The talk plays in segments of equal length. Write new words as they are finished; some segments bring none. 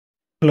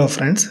Hello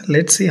friends,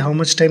 let's see how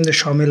much time the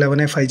Xiaomi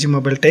 11i 5G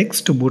mobile takes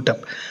to boot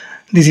up.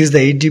 This is the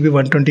 8GB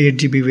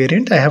 128GB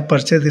variant. I have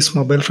purchased this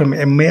mobile from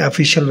MA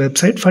official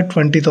website for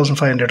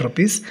 20,500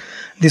 rupees.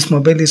 This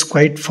mobile is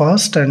quite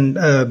fast and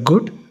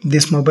good.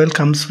 This mobile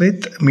comes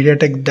with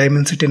MediaTek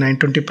Dimensity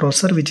 920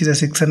 processor, which is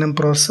a 6nm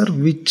processor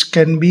which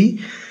can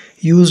be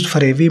used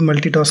for heavy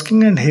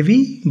multitasking and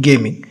heavy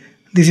gaming.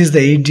 This is the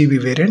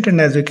 8GB variant, and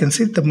as you can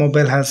see, the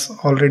mobile has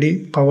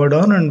already powered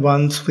on, and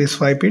once we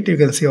swipe it, you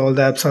can see all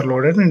the apps are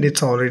loaded and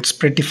it's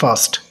pretty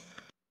fast.